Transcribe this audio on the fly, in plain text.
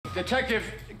Detective,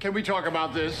 can we talk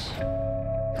about this?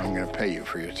 I'm gonna pay you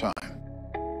for your time.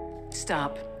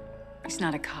 Stop. He's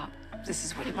not a cop. This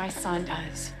is what my son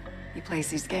does. He plays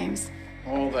these games.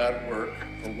 All that work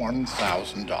for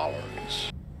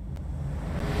 $1,000.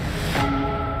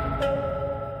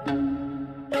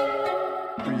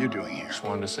 What are you doing here? Just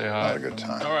wanted to say hi. Had a good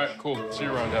time. All right, cool. See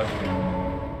you around,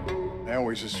 Dad. I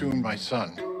always assumed my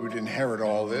son would inherit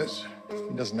all this.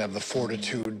 He doesn't have the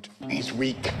fortitude. He's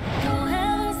weak.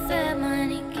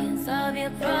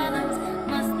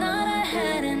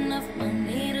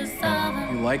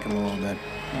 You like him a little bit.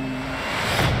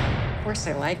 Of course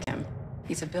I like him.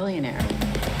 He's a billionaire.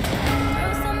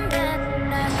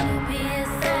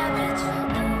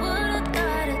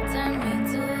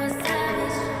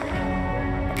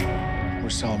 We're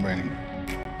celebrating.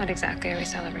 What exactly are we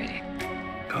celebrating?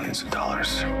 Billions of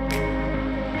dollars.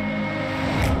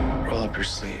 Roll up your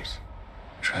sleeves.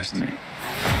 Trust me.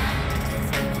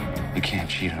 You can't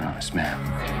cheat an honest man.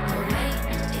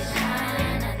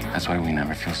 That's why we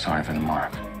never feel sorry for the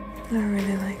mark. I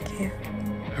really like you.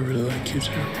 I really like you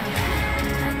too.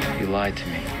 You lied to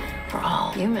me. We're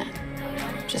all human.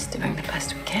 Just doing the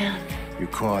best we can. You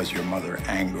cause your mother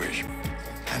anguish,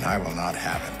 and I will not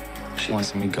have it. She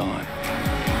wants me gone.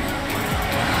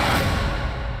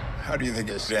 How do you think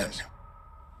this ends?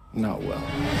 Not well.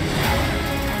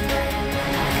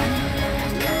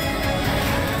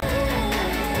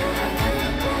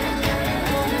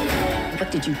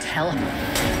 What did you tell him?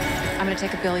 I'm gonna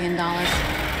take $1 billion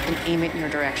and aim it in your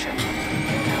direction.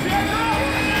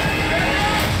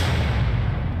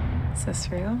 Is this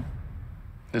real?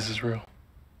 This is real.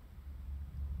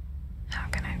 How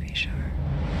can I be sure?